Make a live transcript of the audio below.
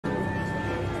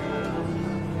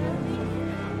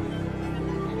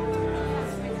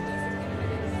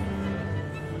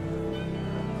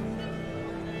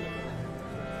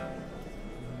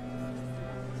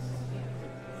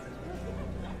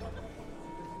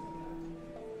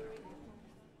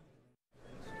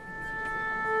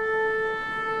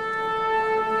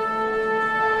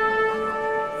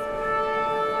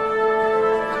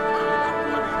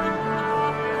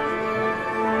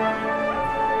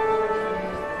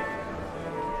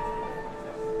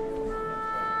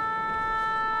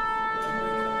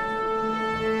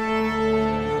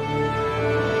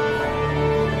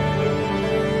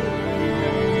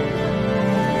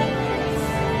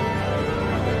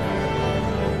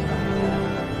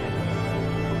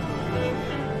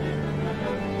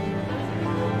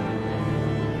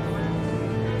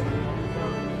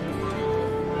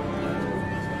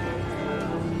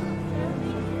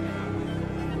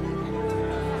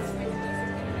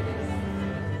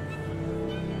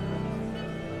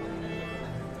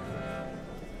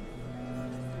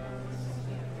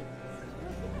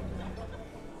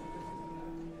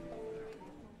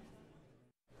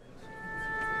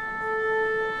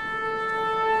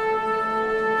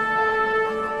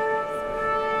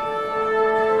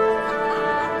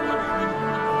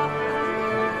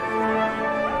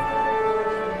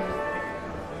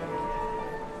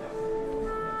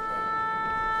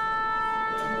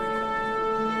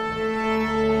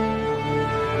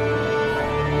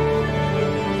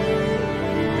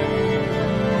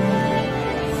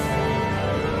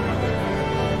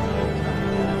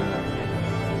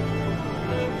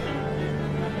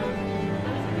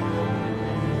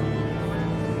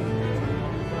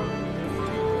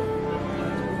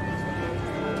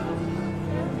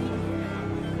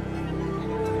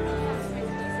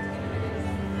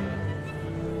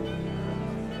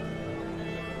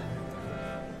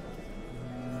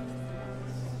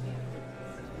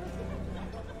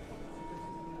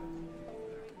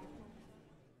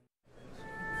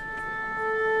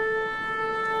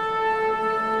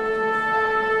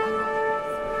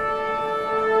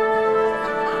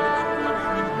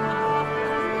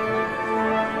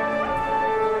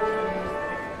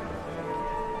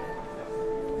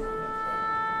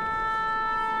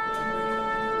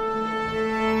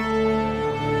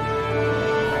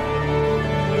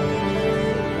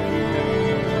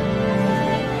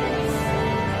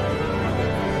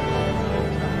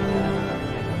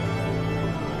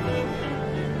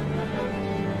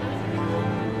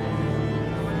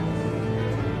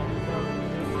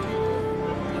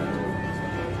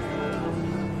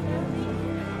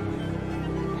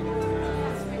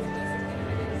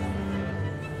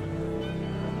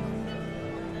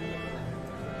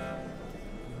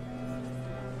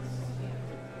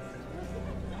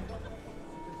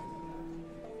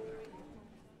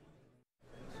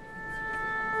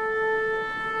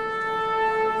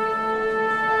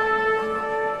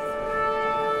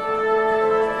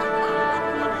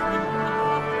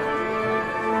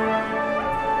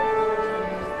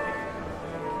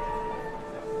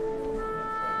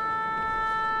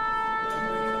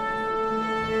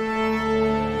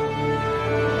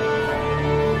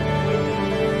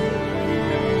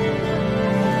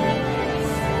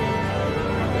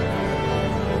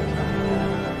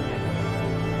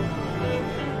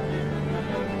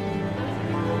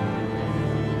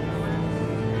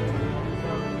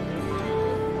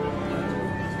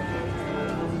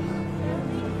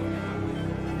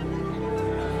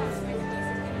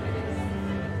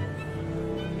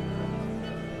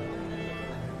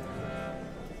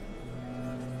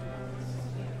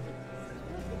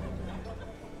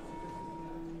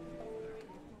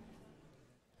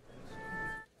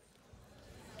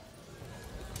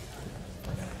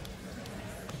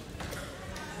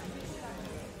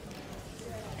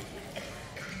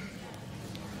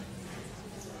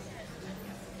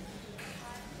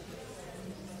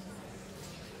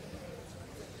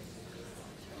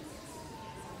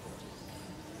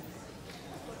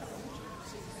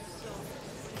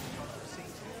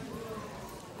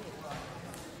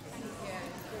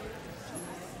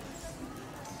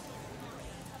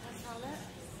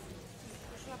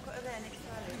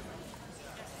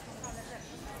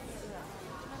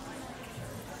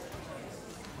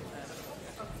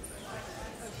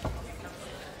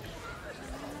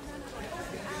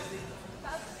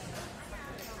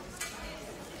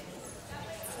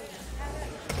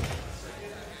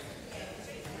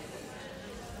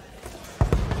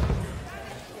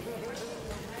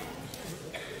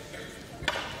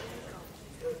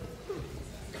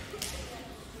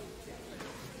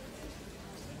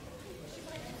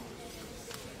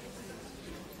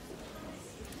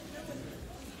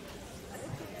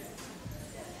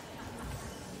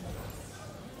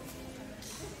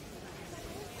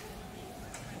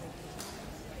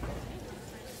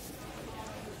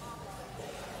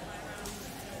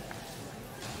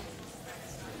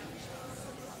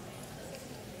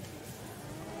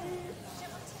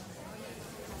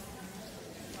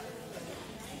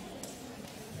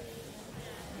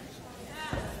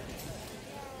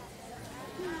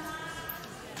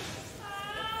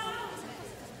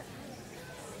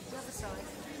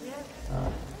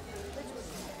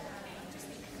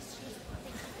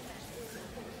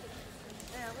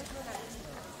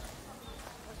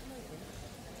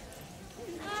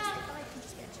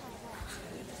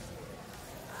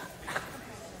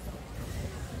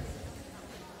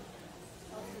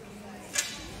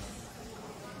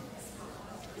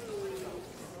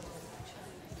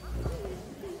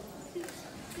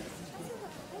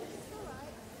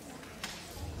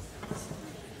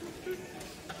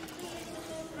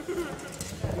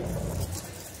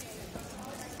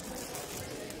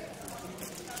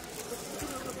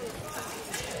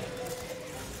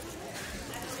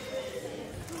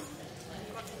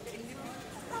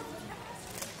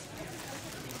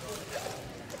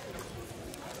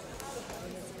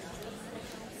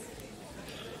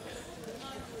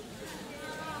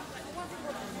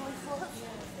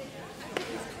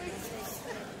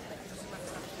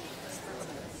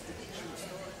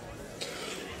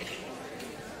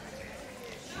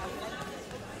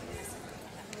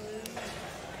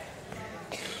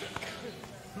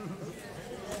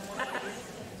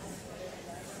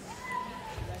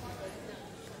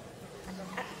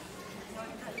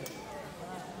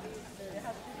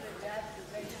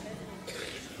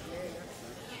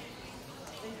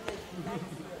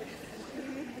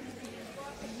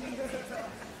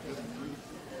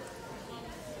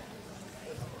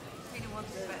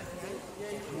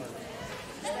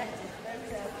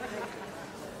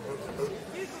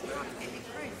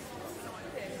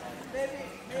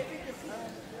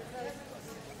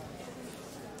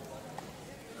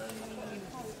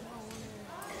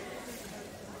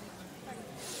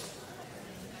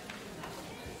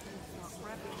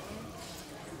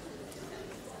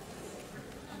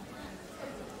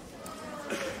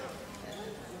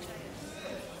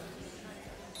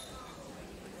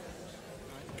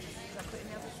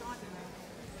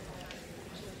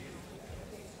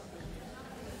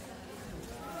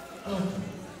Welcome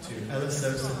to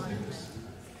LSO Symphony.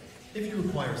 If you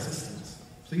require assistance,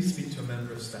 please speak to a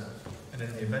member of staff, and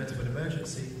in the event of an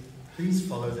emergency, please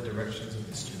follow the directions of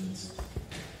the students.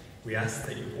 We ask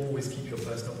that you always keep your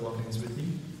personal belongings with you,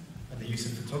 and the use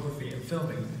of photography and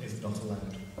filming is not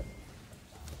allowed.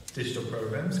 Digital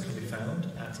programs can be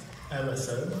found at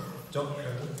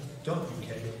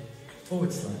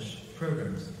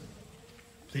lso.co.uk/programs.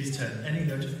 Please turn any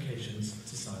notifications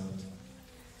to silent.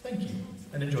 Thank you,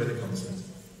 and enjoy the concert.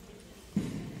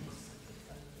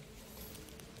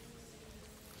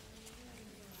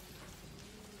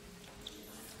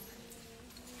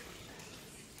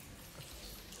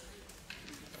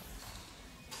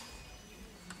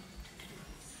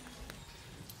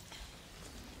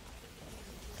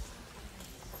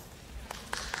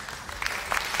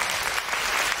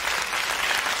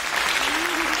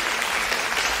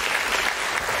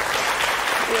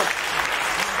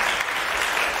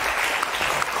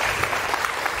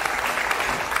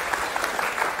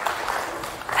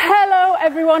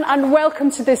 Everyone, and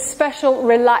welcome to this special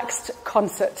relaxed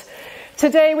concert.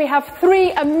 Today we have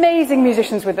three amazing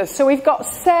musicians with us. So we've got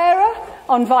Sarah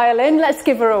on violin. Let's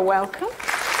give her a welcome.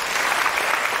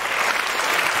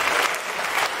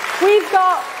 We've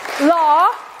got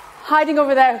Laure hiding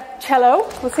over there, cello.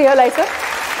 We'll see her later.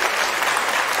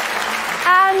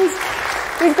 And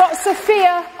we've got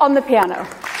Sophia on the piano.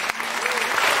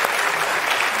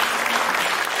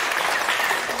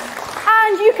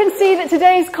 And you can see that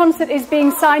today's concert is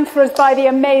being signed for us by the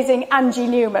amazing Angie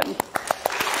Newman.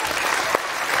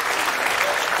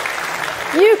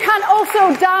 You can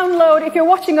also download, if you're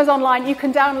watching us online, you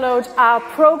can download our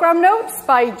program notes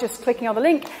by just clicking on the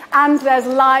link, and there's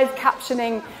live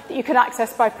captioning that you can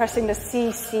access by pressing the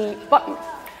CC button.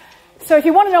 So if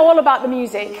you want to know all about the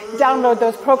music, download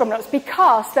those program notes,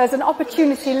 because there's an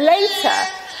opportunity later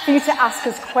for you to ask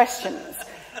us questions.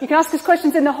 You can ask us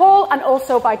questions in the hall and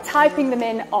also by typing them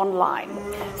in online.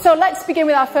 So let's begin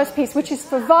with our first piece, which is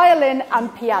for violin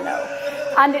and piano.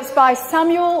 And it's by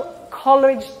Samuel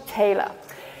Coleridge-Taylor.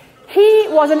 He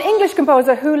was an English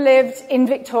composer who lived in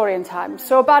Victorian times,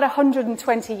 so about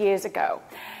 120 years ago.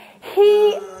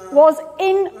 He was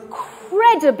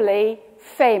incredibly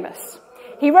famous.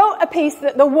 He wrote a piece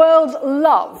that the world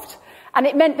loved, and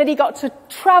it meant that he got to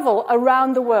travel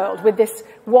around the world with this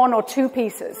one or two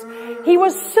pieces. He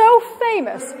was so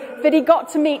famous that he got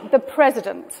to meet the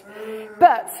president.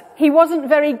 But he wasn't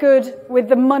very good with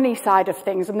the money side of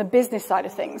things and the business side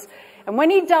of things. And when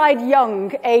he died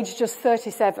young, aged just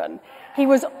 37, he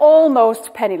was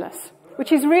almost penniless,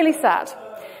 which is really sad.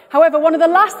 However, one of the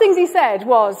last things he said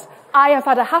was, "I have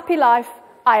had a happy life,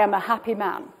 I am a happy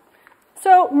man."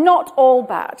 So not all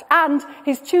bad. And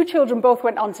his 2 children both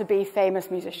went on to be famous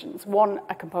musicians, one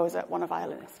a composer, one a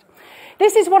violinist.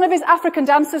 This is one of his African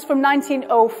dances from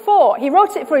 1904. He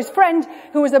wrote it for his friend,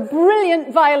 who was a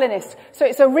brilliant violinist. So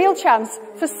it's a real chance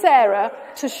for Sarah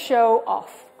to show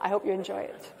off. I hope you enjoy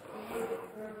it.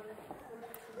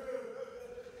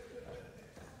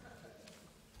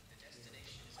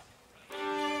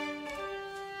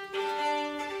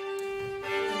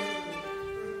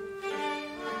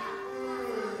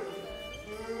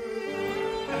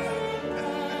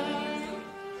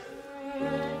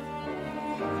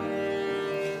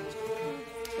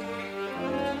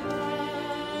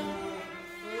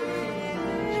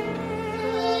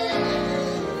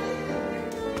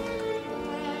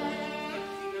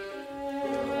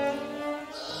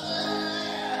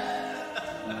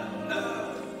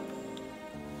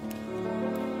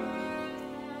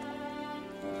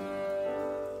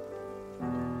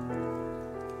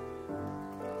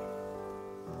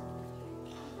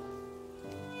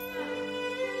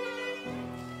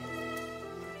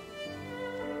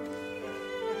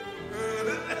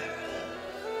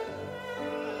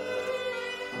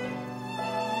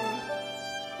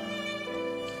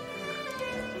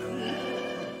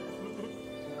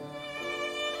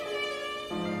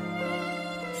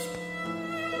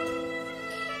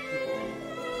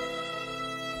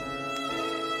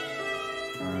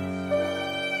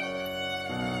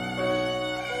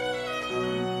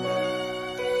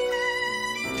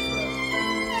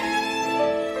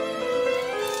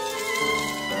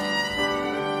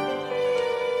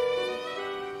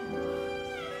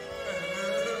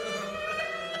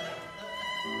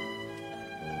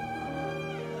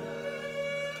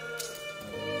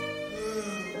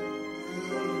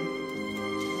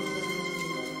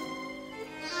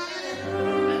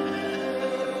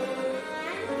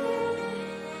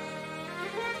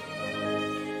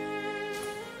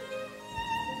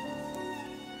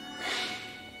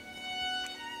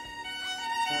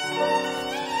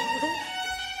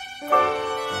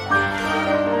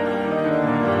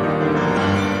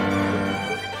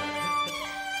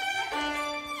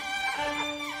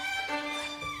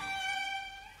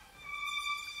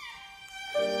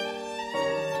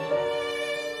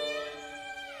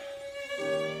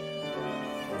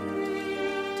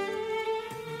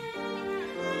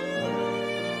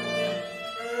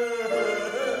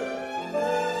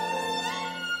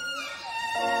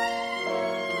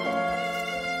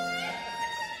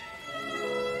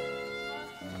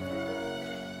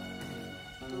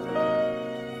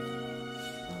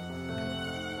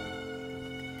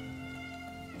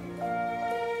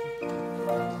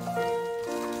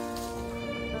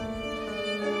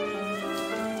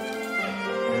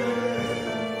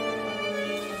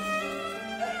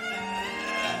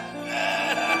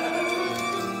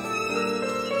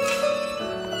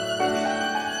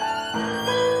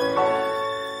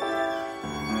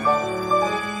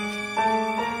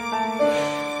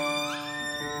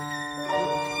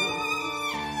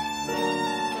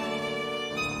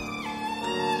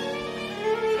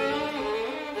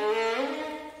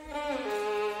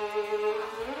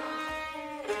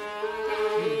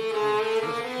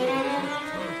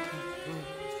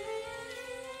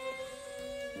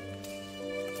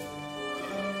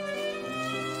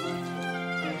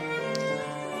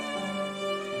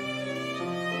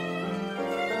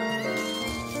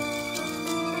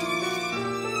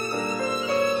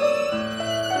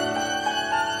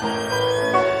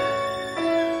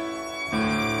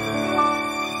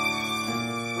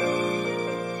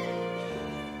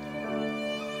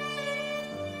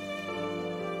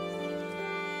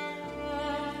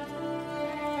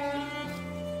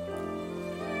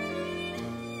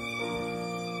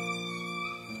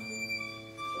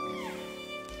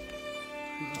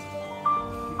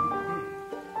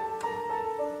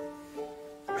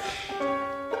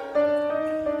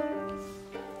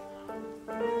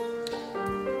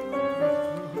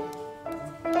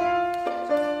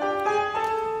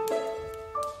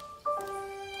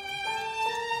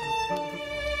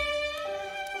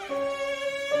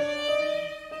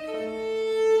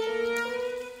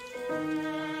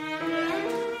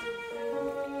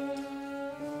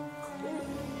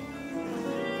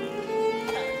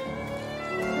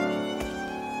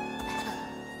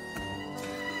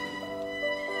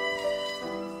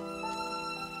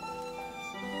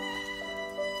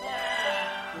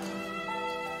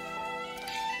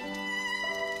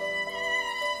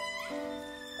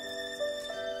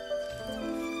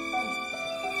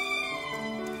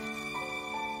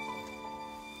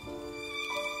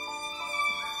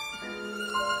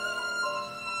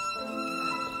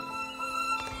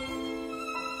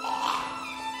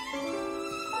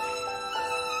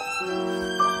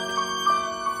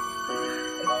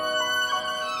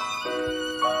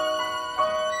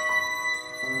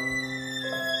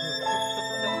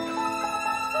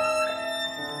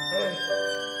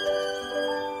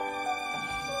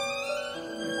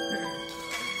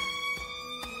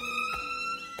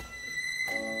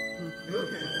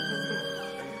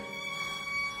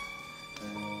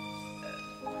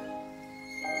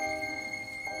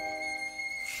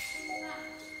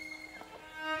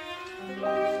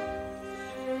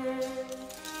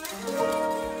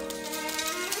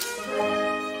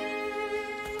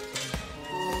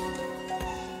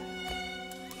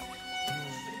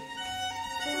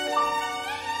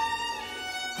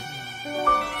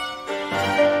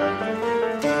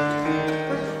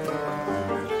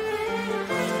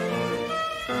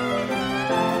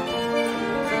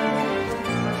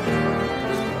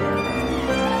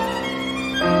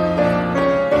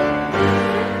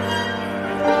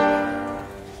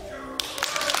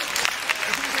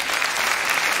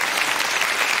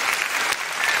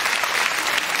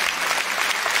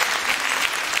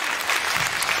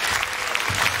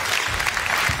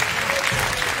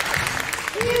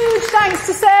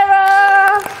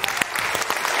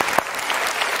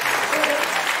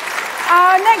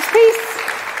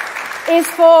 is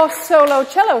for solo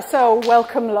cello. So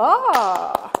welcome,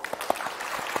 Laure.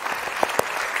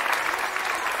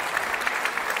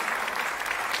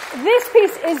 This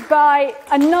piece is by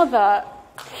another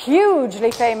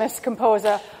hugely famous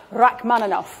composer,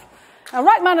 Rachmaninoff. Now,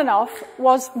 Rachmaninoff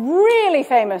was really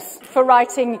famous for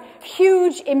writing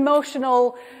huge,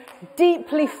 emotional,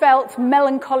 deeply felt,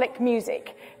 melancholic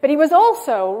music. But he was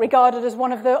also regarded as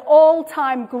one of the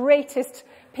all-time greatest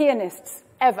pianists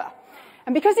ever.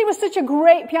 And because he was such a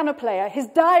great piano player, his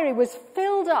diary was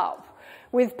filled up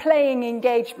with playing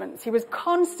engagements. He was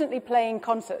constantly playing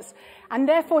concerts. And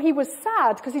therefore, he was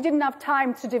sad because he didn't have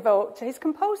time to devote to his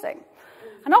composing.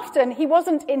 And often, he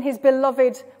wasn't in his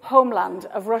beloved homeland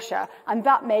of Russia, and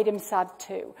that made him sad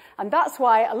too. And that's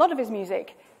why a lot of his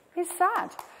music is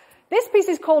sad. This piece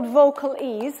is called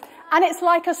Vocalise, and it's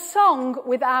like a song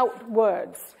without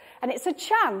words. And it's a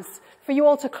chance for you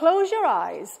all to close your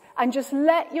eyes and just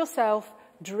let yourself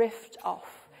drift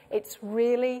off. It's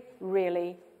really,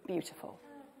 really beautiful.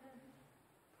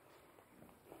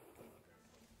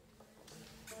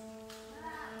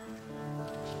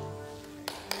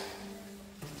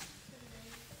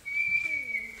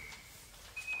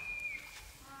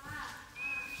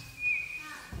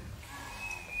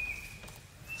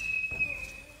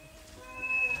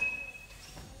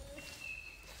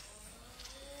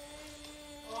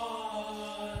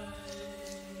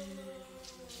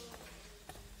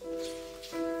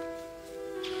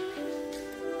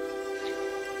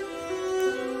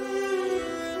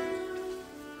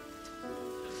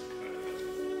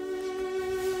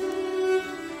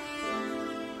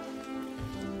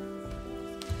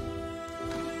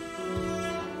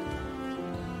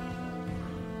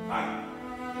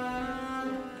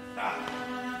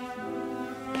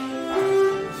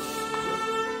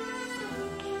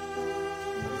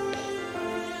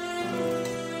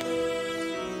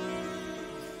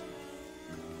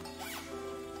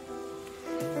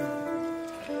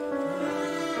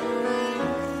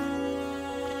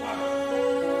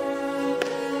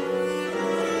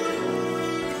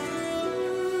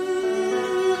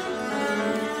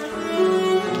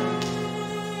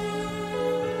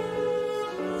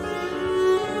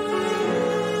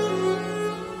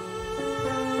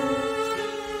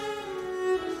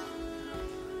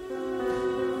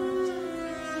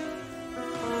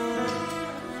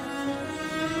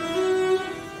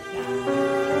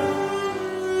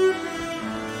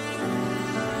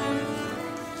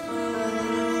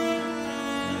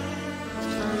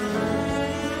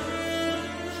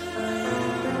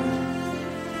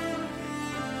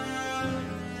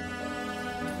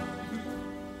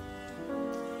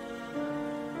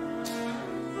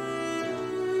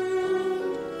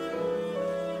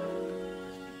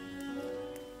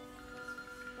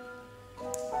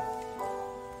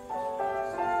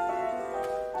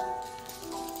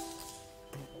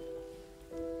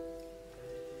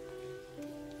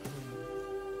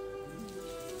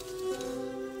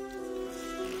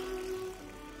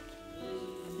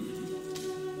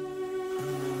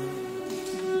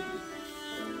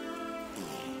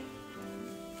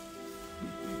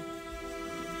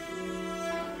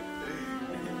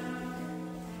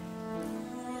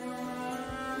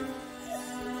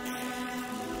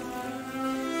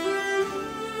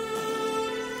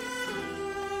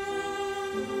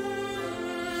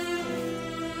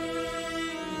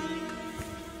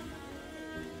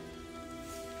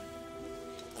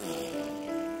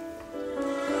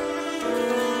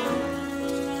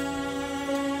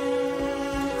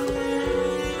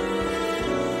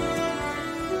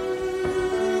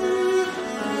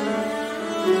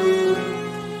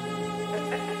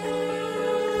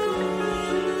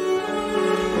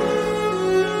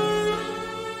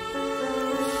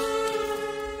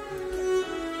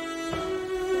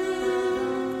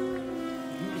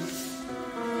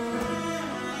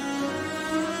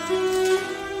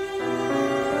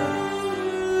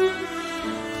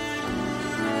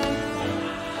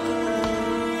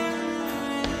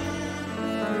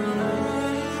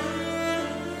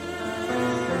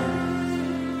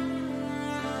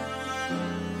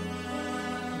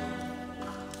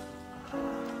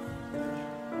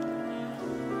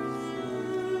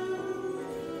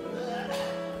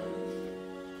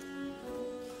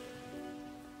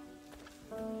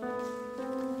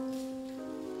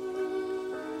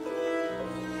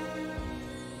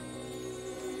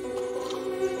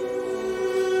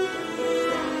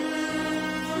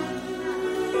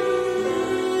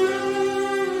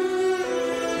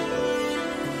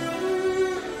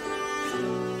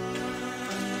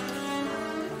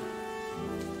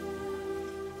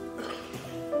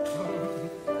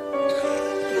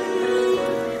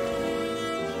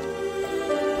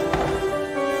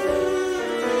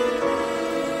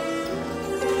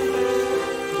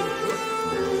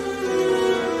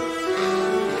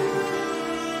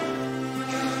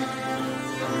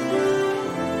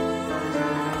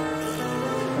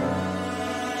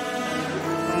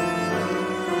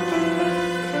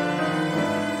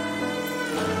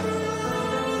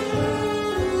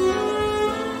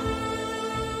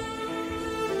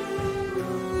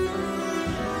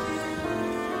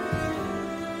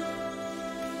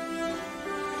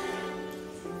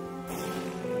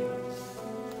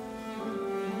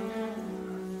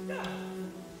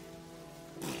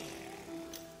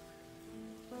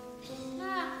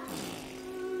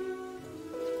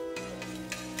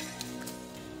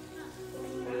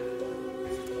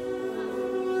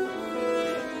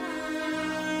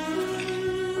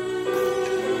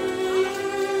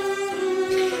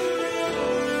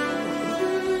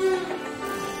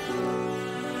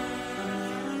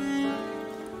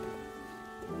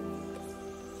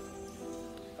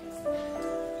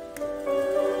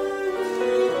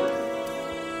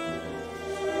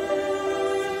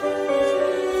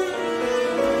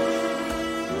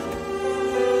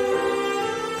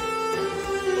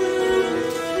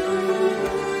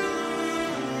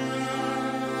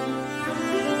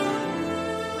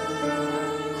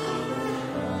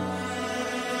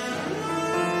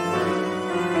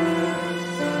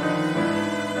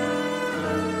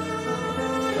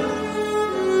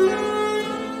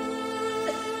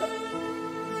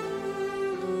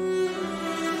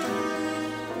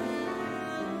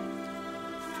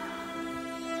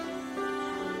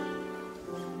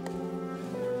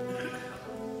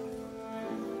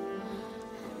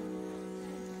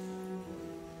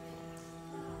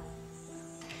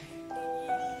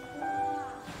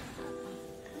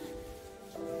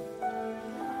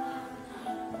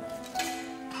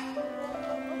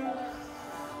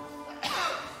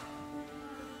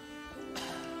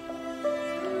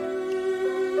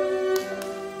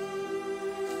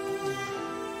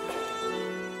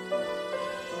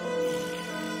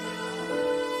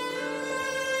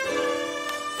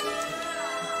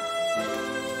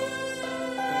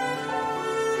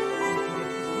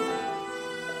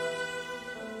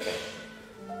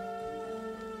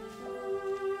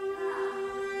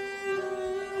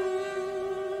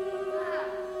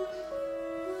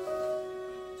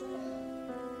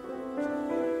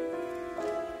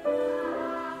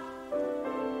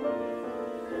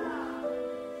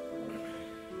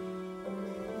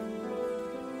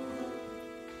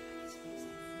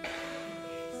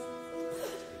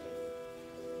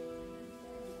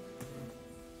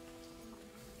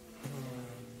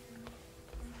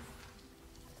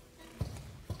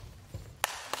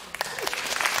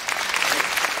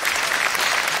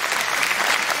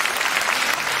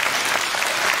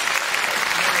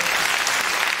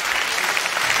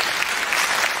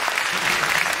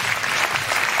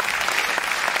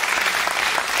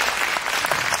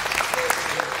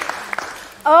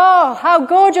 Oh, how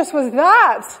gorgeous was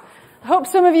that? I hope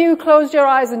some of you closed your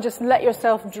eyes and just let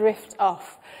yourself drift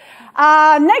off.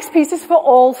 Next piece is for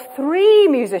all three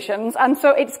musicians, and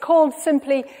so it's called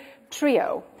simply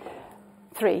Trio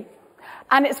 3,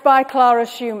 and it's by Clara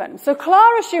Schumann. So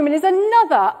Clara Schumann is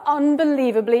another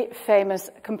unbelievably famous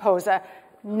composer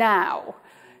now.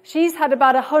 She's had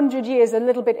about 100 years, a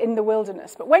little bit in the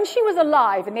wilderness, but when she was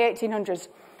alive in the 1800s,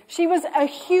 she was a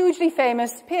hugely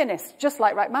famous pianist, just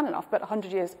like Rachmaninoff, but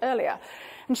 100 years earlier.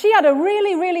 And she had a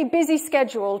really, really busy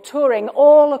schedule touring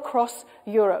all across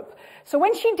Europe. So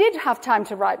when she did have time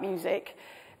to write music,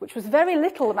 which was very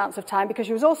little amounts of time because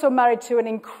she was also married to an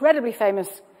incredibly famous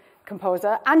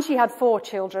composer and she had 4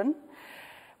 children,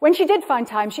 when she did find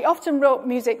time, she often wrote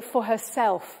music for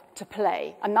herself to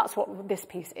play, and that's what this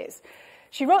piece is.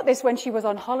 She wrote this when she was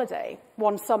on holiday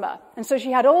one summer, and so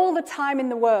she had all the time in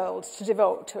the world to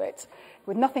devote to it,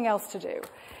 with nothing else to do.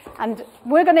 And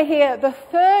we're going to hear the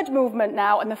third movement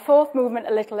now and the fourth movement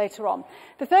a little later on.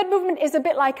 The third movement is a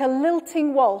bit like a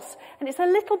lilting waltz, and it's a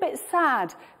little bit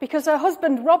sad because her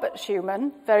husband, Robert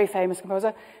Schumann, very famous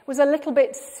composer, was a little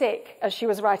bit sick as she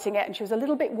was writing it, and she was a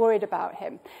little bit worried about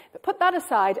him. But put that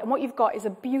aside, and what you've got is a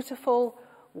beautiful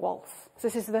waltz. So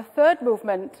this is the third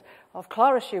movement of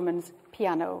Clara Schumann's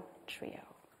Piano Trio.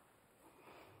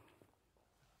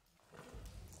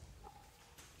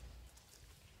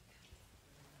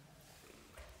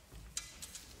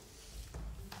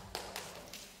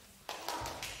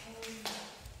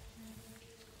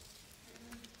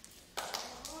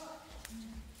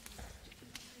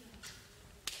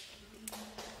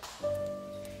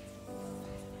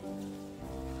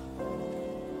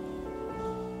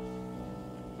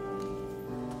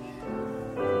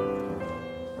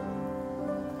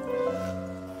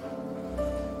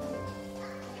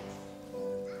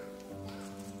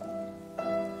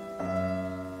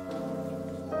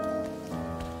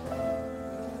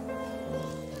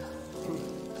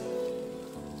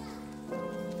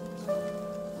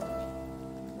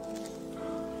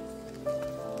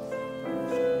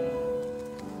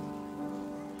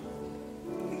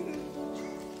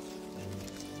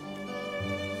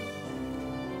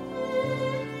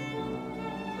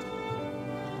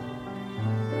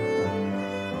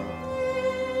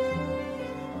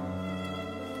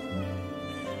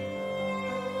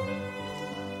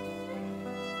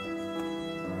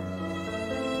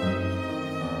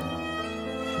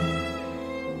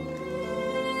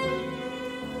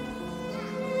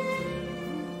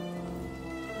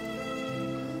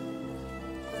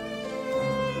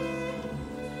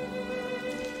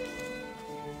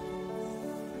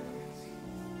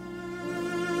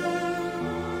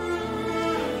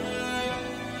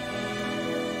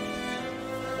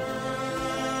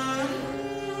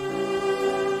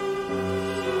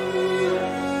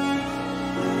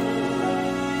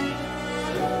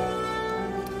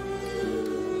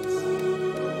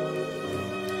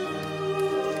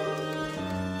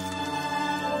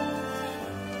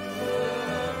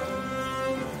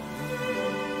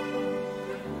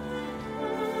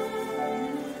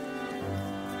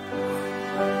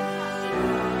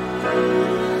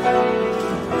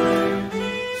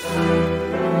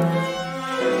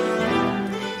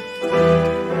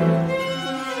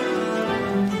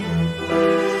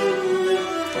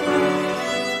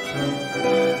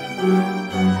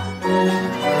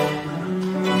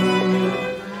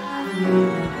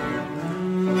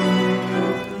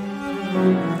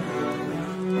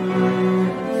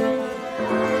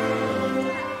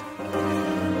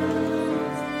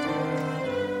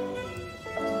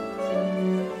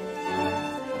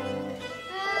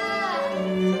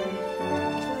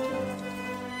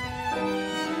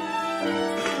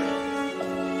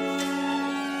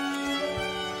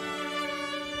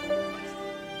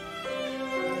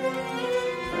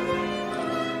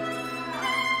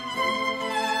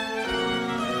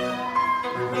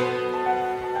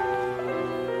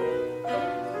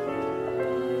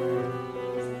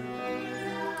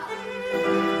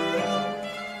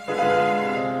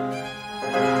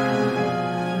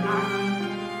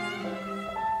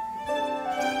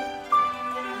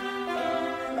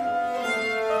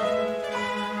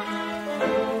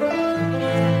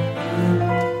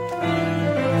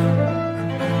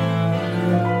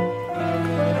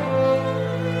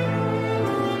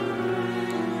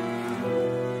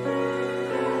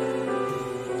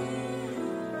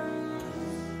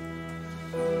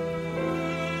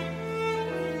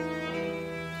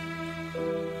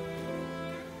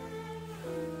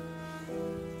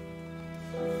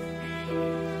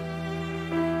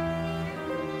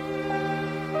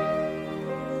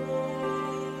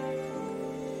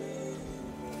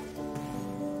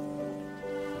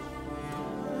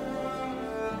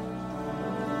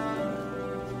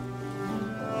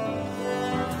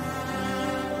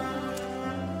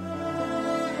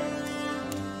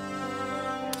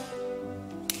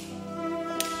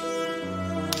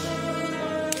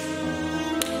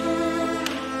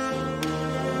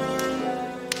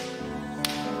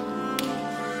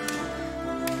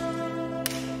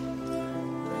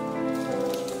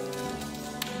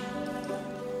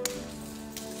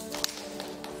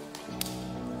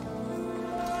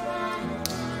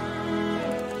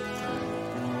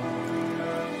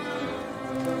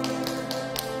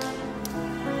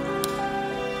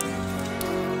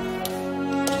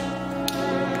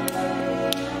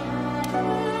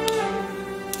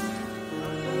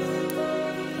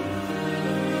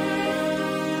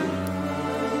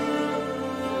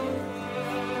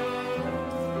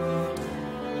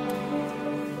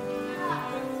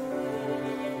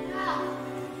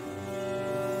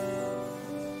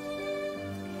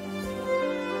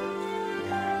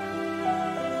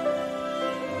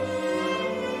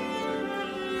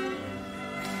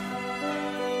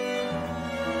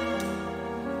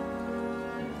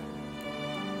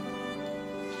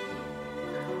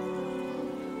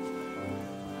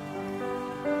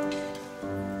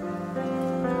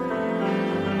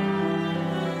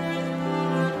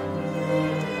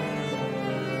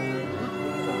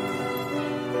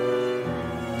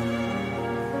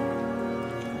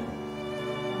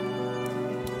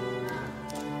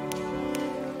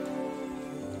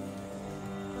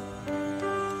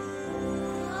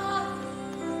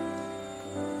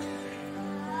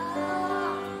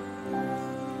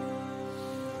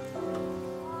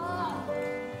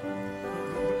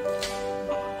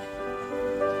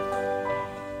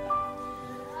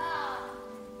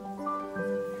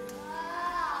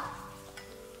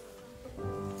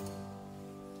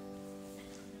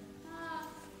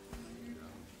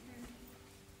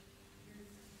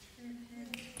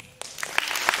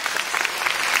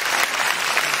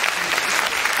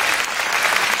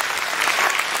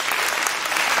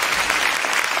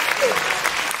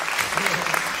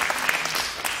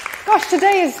 Gosh,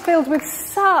 today is filled with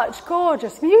such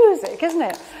gorgeous music, isn't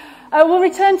it? We'll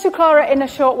return to Clara in a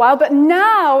short while, but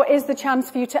now is the chance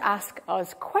for you to ask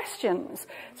us questions.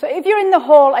 So if you're in the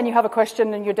hall and you have a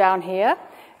question and you're down here,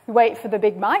 you wait for the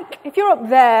big mic. If you're up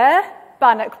there,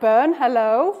 Bannockburn,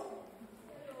 hello.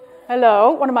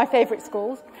 Hello, one of my favourite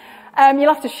schools.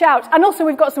 You'll have to shout. And also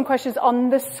we've got some questions on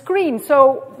the screen.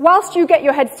 So whilst you get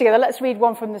your heads together, let's read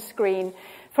one from the screen.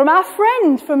 From our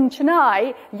friend from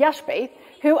Chennai, Yashbi,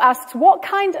 who asks, what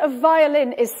kind of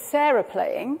violin is Sarah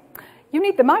playing? You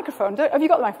need the microphone. Have you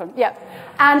got the microphone? Yeah.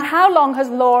 And how long has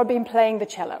Laura been playing the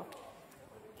cello?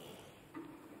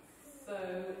 So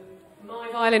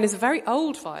my violin is a very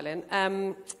old violin,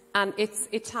 and it's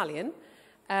Italian,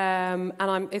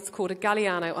 and it's called a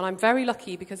Galliano, and I'm very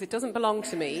lucky because it doesn't belong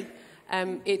to me.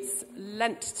 It's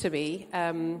lent to me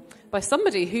by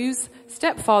somebody whose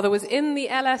stepfather was in the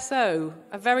LSO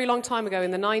a very long time ago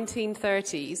in the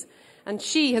 1930s, and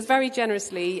she has very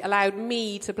generously allowed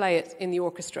me to play it in the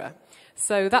orchestra.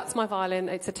 So that's my violin.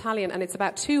 It's Italian, and it's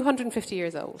about 250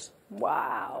 years old.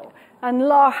 Wow. And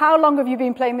Laura, how long have you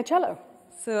been playing the cello?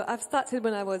 So I've started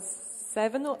when I was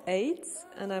 7 or 8,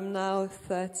 and I'm now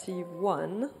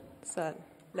 31. So I'll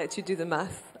let you do the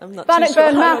math. I'm not too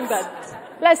sure how long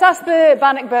that... Let's ask the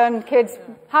Bannockburn kids,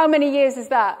 how many years is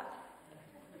that?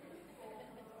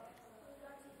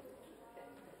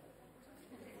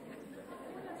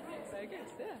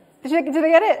 Did they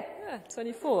get it? Yeah,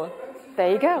 24.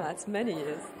 There you go. Oh, that's many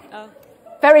years. Oh.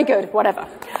 Very good, whatever.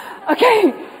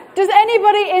 Okay, does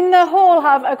anybody in the hall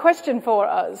have a question for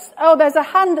us? Oh, there's a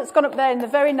hand that's gone up there in the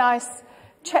very nice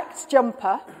checked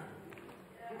jumper.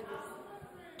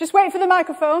 Just wait for the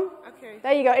microphone. Okay.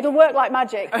 There you go, it'll work like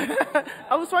magic.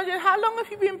 I was wondering, how long have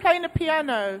you been playing the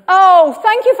piano? Oh,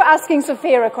 thank you for asking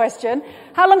Sophia a question.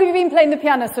 How long have you been playing the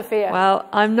piano, Sophia? Well,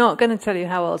 I'm not going to tell you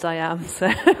how old I am,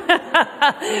 so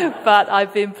but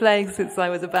I've been playing since I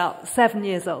was about 7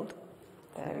 years old.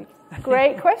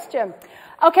 Great question.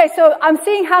 Okay, so I'm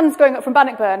seeing hands going up from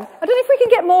Bannockburn. I don't know if we can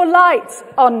get more light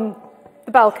on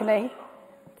the balcony.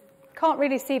 Can't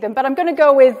really see them, but I'm going to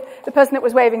go with the person that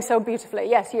was waving so beautifully.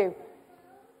 Yes, you.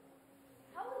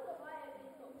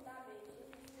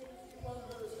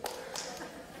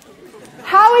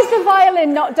 How is the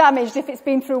violin not damaged if it's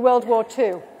been through World War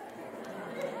II?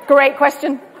 Great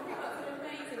question.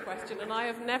 Amazing question, and I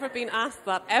have never been asked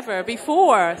that ever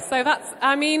before. So that's,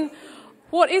 I mean,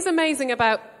 what is amazing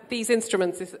about these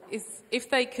instruments is if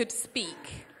they could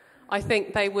speak, I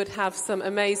think they would have some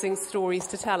amazing stories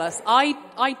to tell us.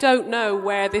 I don't know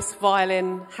where this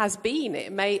violin has been.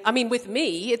 It may, I mean, with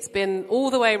me, it's been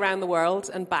all the way around the world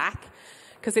and back,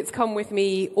 because it's come with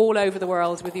me all over the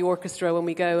world with the orchestra when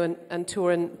we go and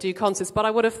tour and do concerts. But I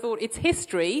would have thought its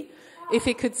history, if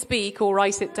it could speak or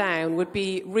write it down, would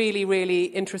be really, really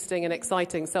interesting and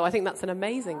exciting. So I think that's an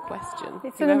amazing question.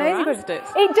 It's an amazing question.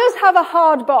 It does have a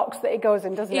hard box that it goes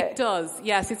in, doesn't it? It does,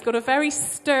 yes. It's got a very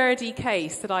sturdy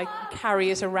case that I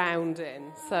carry it around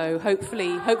in. So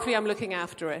hopefully I'm looking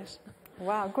after it.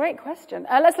 Wow, great question.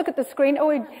 Let's look at the screen.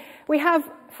 Oh, we have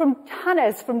from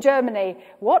Hannes from Germany.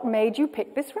 What made you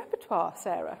pick this repertoire,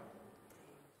 Sarah?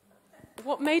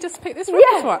 What made us pick this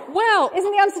repertoire? Yeah. Well,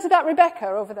 isn't the answer to that Rebecca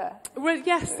over there?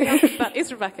 Yes, the answer to that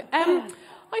is Rebecca.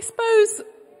 I suppose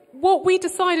what we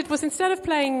decided was instead of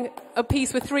playing a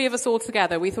piece with 3 of us all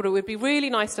together, we thought it would be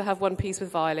really nice to have one piece with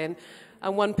violin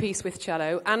and one piece with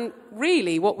cello. And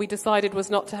really what we decided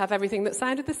was not to have everything that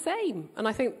sounded the same. And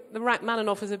I think the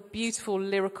Rachmaninoff is a beautiful,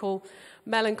 lyrical,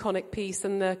 melancholic piece,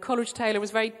 and the Coleridge-Taylor was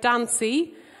very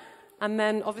dancey. And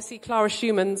then, obviously, Clara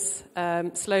Schumann's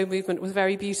slow movement was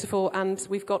very beautiful, and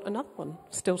we've got another one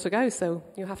still to go, so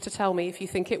you have to tell me if you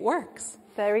think it works.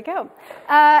 There we go.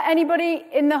 Anybody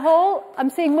in the hall?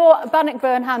 I'm seeing more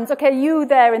Bannockburn hands. Okay, you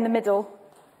there in the middle.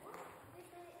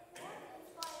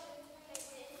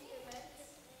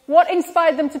 What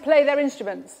inspired them to play their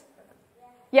instruments?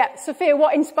 Yeah, Sophia,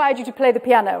 what inspired you to play the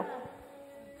piano?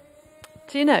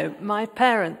 Do you know, my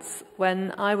parents,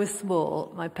 when I was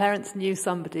small, my parents knew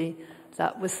somebody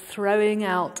that was throwing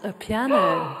out a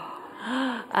piano.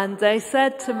 And they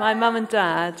said to my mum and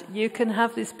dad, you can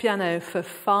have this piano for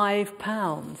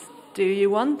 £5. Do you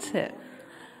want it?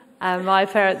 And my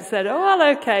parents said, oh, well,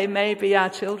 okay, maybe our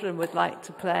children would like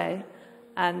to play.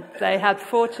 And they had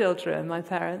 4 children, my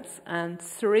parents, and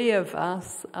 3 of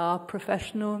us are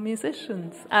professional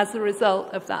musicians as a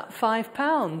result of that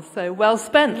 £5. So well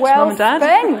spent, Mum and Dad.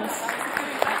 Well spent.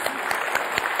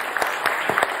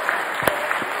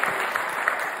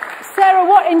 Sarah,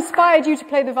 what inspired you to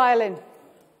play the violin?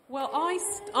 Well,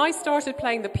 I started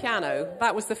playing the piano.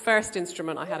 That was the first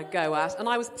instrument I had a go at, and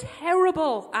I was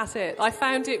terrible at it. I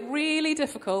found it really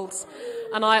difficult,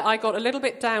 and I got a little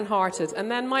bit downhearted. And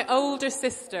then my older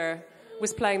sister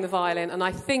was playing the violin, and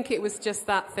I think it was just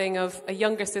that thing of a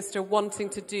younger sister wanting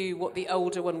to do what the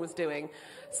older one was doing.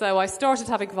 So I started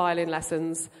having violin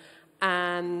lessons,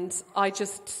 and I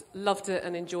just loved it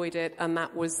and enjoyed it, and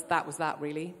that was that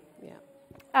really. Yeah.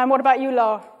 And what about you,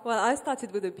 Laure? Well, I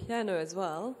started with the piano as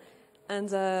well,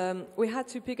 and we had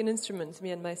to pick an instrument,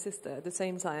 me and my sister, at the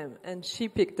same time, and she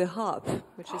picked the harp,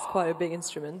 which is quite a big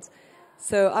instrument.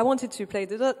 So I wanted to play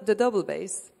the double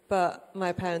bass, but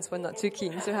my parents were not too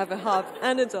keen to have a harp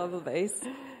and a double bass,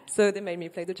 so they made me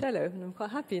play the cello, and I'm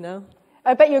quite happy now.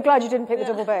 I bet you're glad you didn't pick the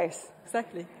double bass.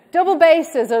 Exactly. Double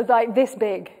basses are like this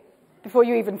big before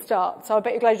you even start, so I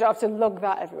bet you're glad you don't have to lug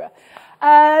that everywhere.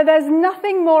 There's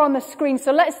nothing more on the screen,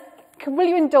 so will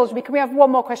you indulge me? Can we have one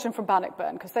more question from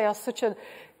Bannockburn? Because they are such a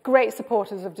great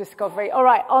supporters of Discovery. All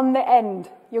right, on the end,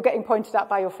 you're getting pointed at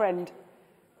by your friend.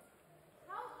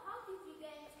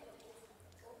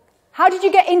 How did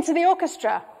you get into the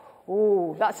orchestra?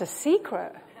 Oh, that's a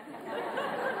secret.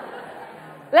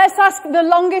 Let's ask the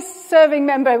longest serving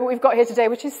member we've got here today,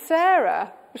 which is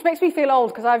Sarah, which makes me feel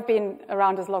old because I've been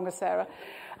around as long as Sarah.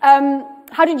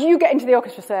 How did you get into the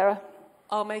orchestra, Sarah?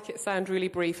 I'll make it sound really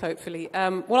brief, hopefully.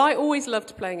 Well, I always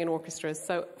loved playing in orchestras.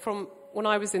 So from when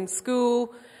I was in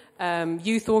school,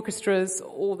 youth orchestras,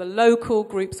 all the local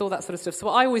groups, all that sort of stuff. So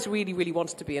I always really, really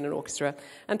wanted to be in an orchestra.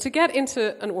 And to get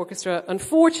into an orchestra,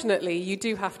 unfortunately, you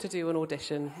do have to do an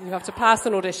audition. You have to pass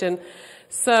an audition.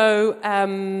 So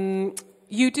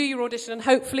you do your audition, and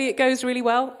hopefully it goes really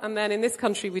well. And then in this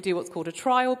country, we do what's called a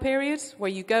trial period, where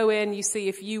you go in, you see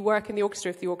if you work in the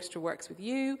orchestra, if the orchestra works with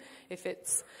you, if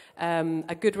it's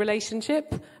a good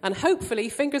relationship, and hopefully,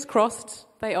 fingers crossed,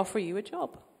 they offer you a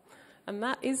job. And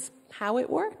that is how it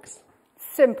works.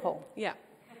 Simple. Yeah.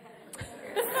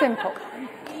 Simple.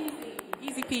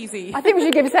 Easy peasy. I think we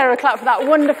should give Sarah a clap for that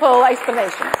wonderful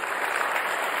explanation.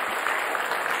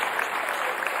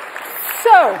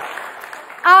 So,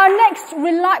 our next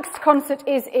relaxed concert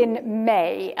is in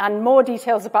May, and more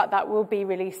details about that will be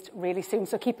released really soon,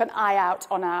 so keep an eye out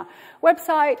on our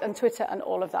website and Twitter and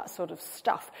all of that sort of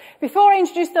stuff. Before I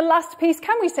introduce the last piece,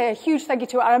 can we say a huge thank you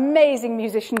to our amazing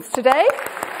musicians today?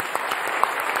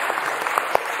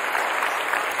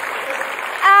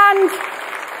 And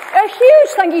a huge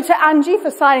thank you to Angie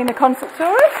for signing the concert to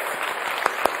us.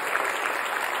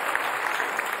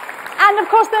 And of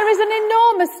course, there is an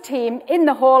enormous team in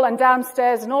the hall and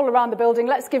downstairs and all around the building.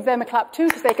 Let's give them a clap too,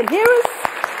 because they can hear us.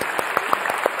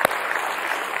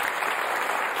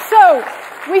 So,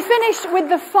 we finish with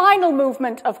the final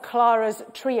movement of Clara's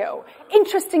trio.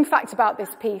 Interesting fact about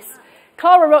this piece.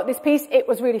 Clara wrote this piece, it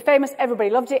was really famous,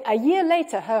 everybody loved it. A year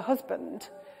later, her husband,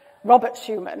 Robert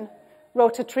Schumann,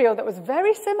 wrote a trio that was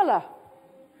very similar.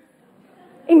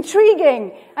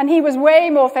 Intriguing. And he was way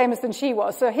more famous than she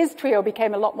was, so his trio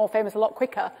became a lot more famous a lot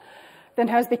quicker than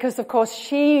hers because, of course,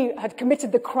 she had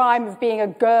committed the crime of being a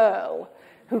girl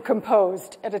who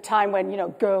composed at a time when, you know,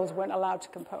 girls weren't allowed to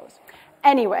compose.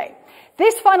 Anyway,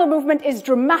 this final movement is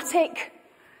dramatic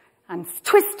and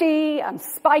twisty and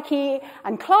spiky,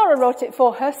 and Clara wrote it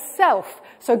for herself.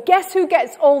 So guess who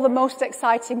gets all the most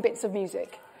exciting bits of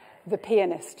music? The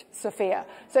pianist, Sophia.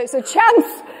 So it's a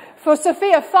chance for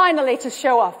Sophia finally to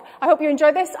show off. I hope you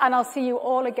enjoyed this, and I'll see you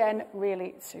all again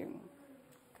really soon.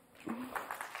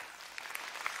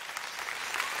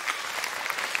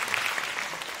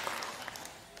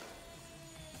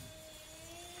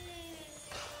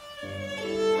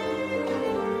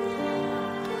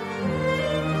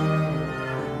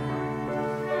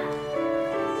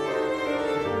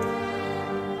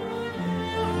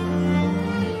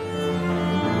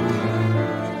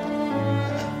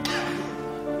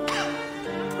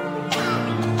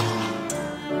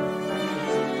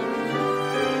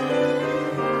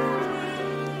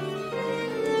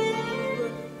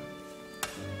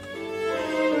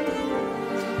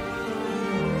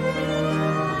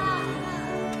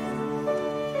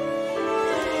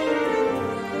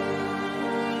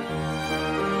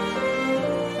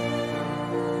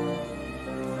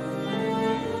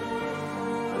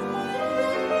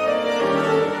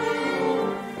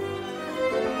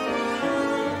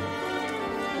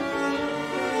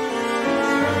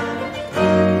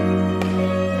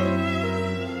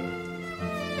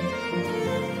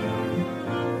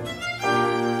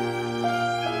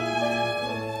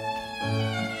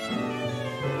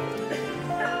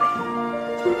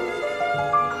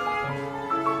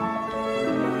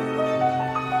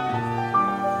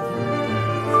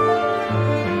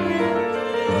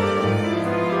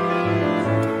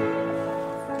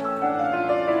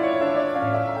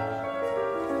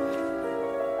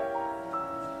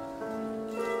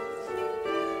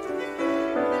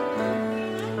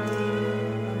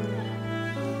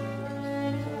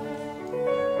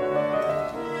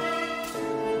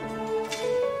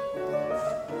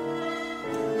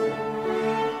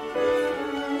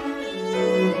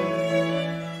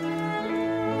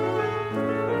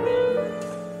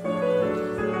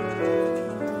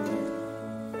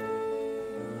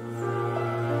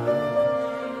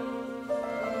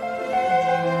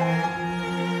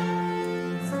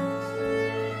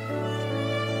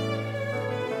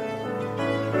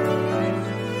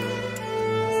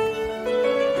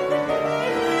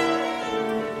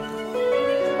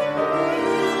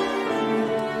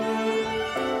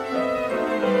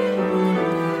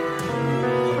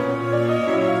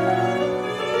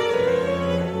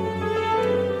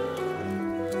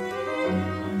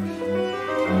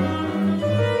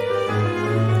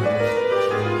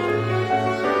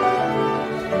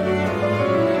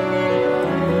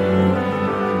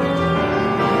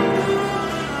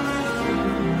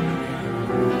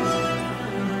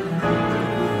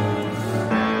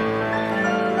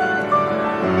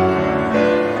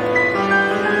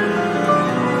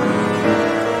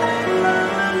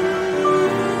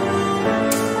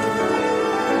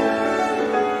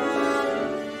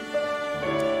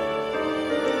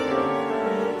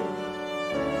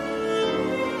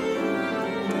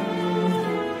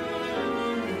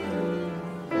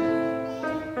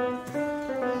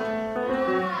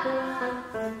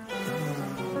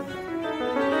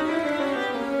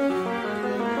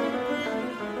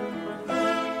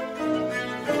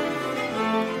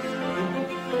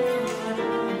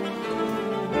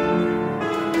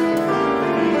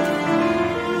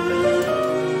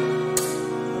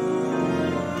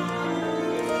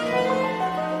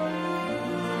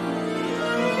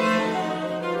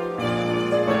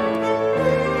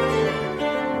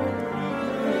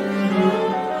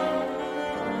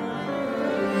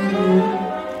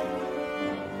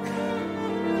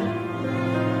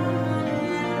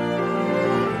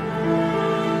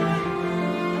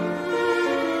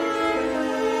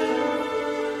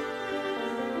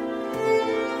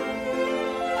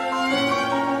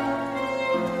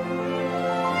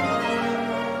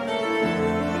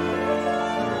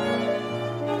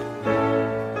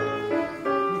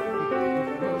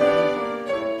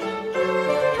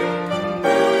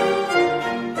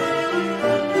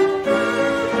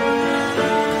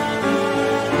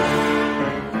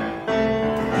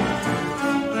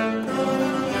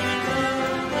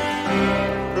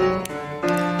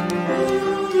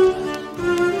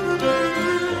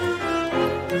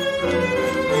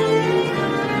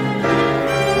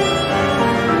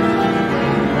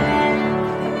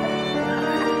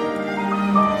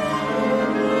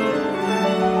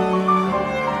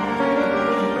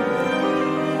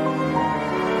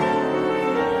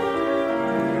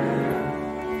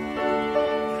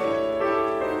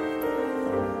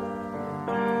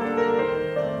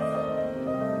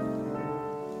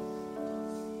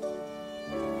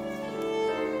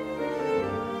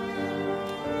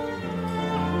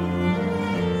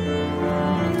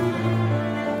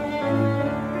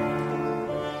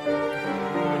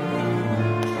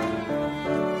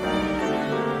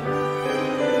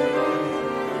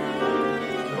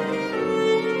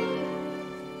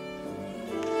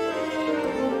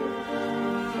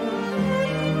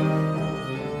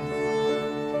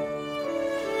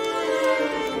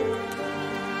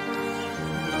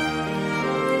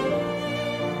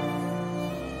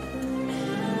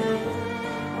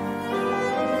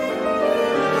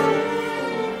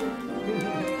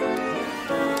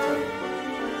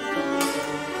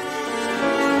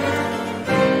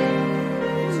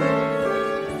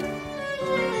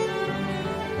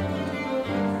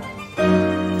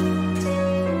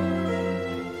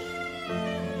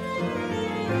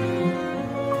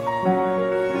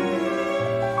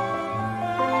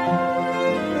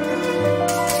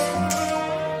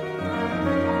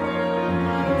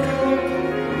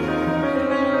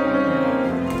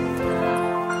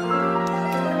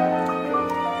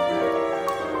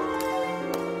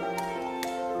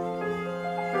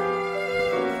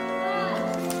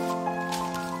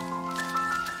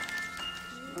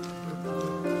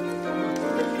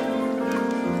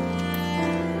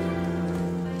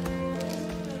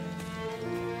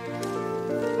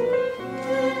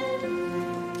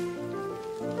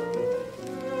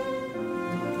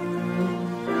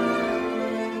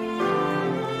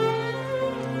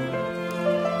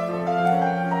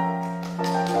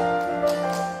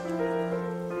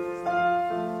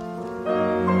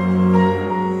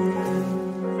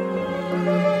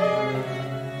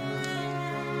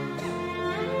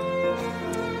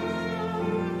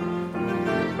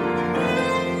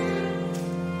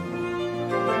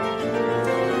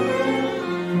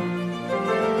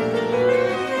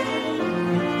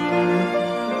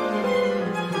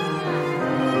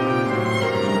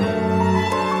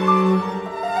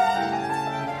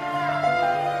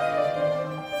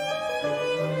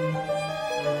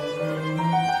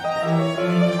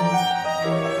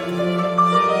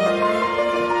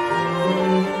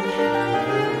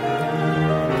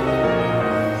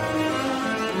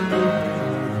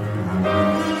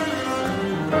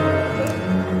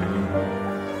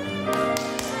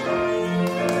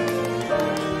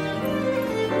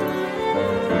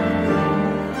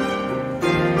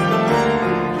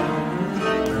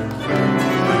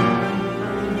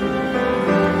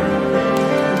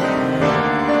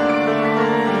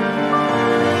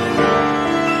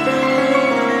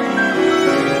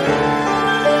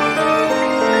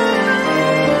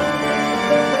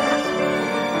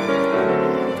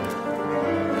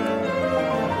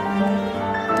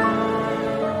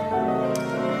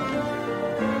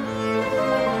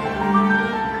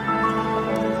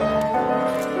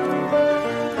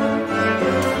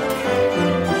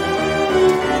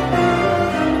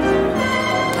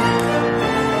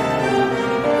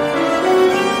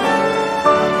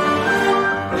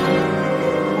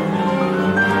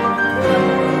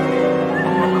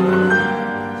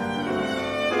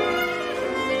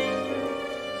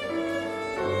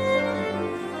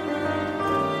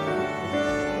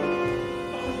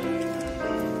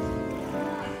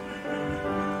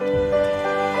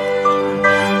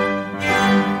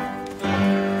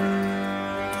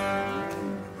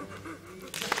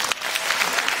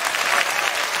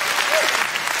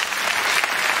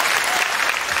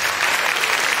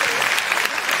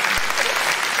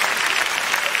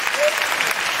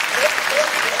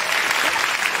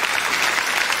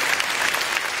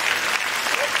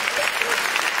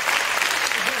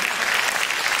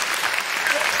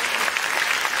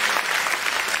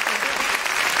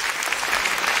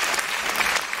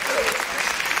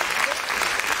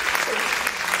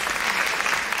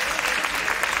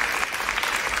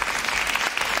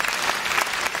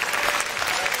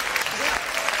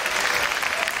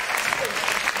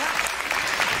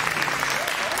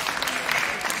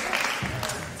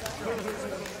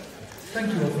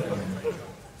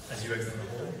 in the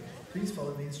hall, please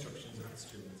follow the instructions of the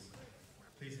stewards.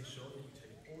 Please ensure that you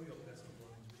take all your personal